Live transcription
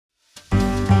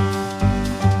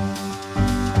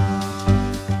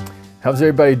How's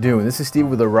everybody doing? This is Steve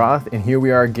with The Roth, and here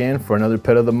we are again for another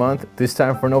Pet of the Month, this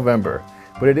time for November.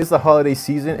 But it is the holiday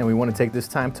season, and we want to take this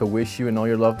time to wish you and all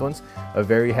your loved ones a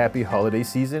very happy holiday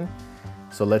season.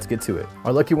 So let's get to it.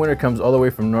 Our lucky winner comes all the way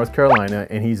from North Carolina,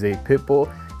 and he's a pit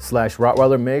bull slash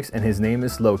Rottweiler mix, and his name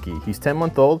is Loki. He's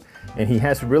 10-month old, and he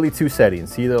has really two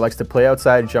settings. He either likes to play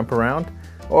outside, jump around,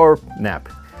 or nap.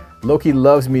 Loki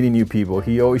loves meeting new people.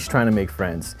 He's always trying to make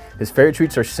friends. His favorite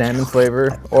treats are salmon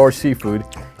flavor or seafood,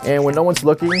 and when no one's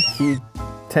looking, he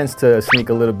tends to sneak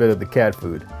a little bit of the cat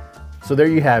food. So there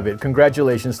you have it.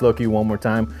 Congratulations, Loki, one more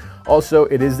time. Also,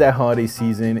 it is that holiday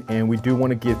season, and we do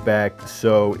want to give back.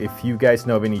 So if you guys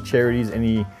know of any charities,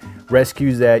 any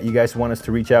rescues that you guys want us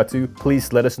to reach out to,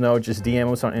 please let us know. Just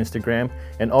DM us on Instagram.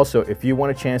 And also, if you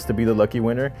want a chance to be the lucky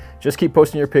winner, just keep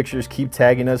posting your pictures, keep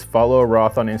tagging us, follow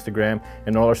Roth on Instagram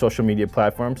and all our social media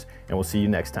platforms, and we'll see you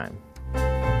next time.